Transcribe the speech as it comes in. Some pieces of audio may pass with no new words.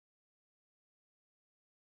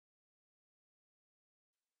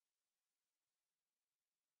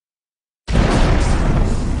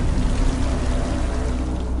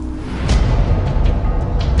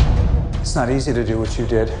It's not easy to do what you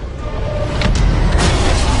did.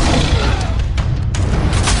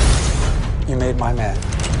 You made my men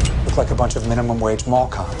look like a bunch of minimum wage mall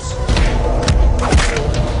cops.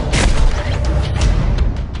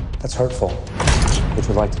 That's hurtful. Would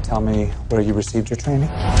you like to tell me where you received your training?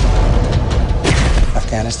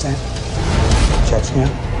 Afghanistan? Chechnya?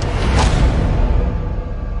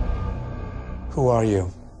 Who are you?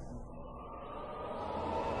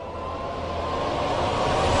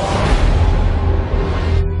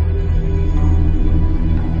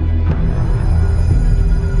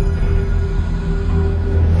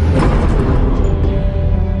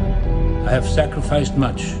 I have sacrificed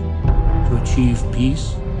much to achieve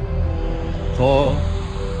peace. Thor,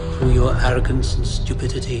 through your arrogance and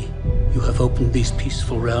stupidity, you have opened these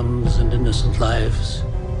peaceful realms and innocent lives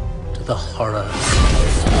to the horror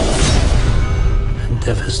and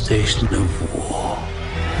devastation of war.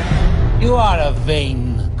 You are a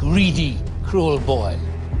vain, greedy, cruel boy.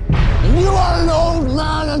 And you are an old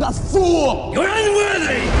man and a fool! You're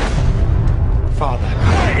unworthy! Father.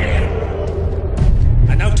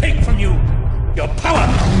 And now take from you your power!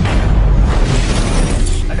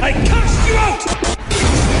 And I cast you out!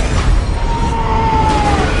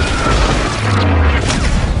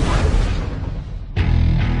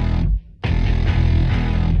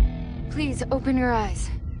 Please, open your eyes.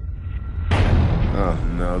 Oh,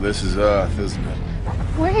 no, this is Earth, isn't it?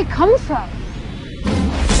 Where'd it come from?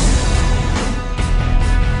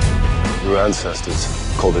 Your ancestors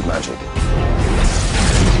called it magic.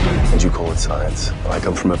 And you call it science. I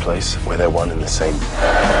come from a place where they're one and the same.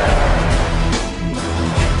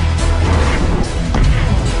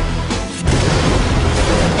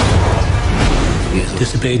 He has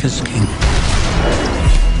disobeyed his king.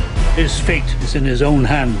 His fate is in his own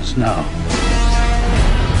hands now.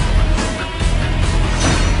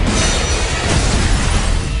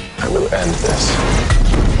 I will end this.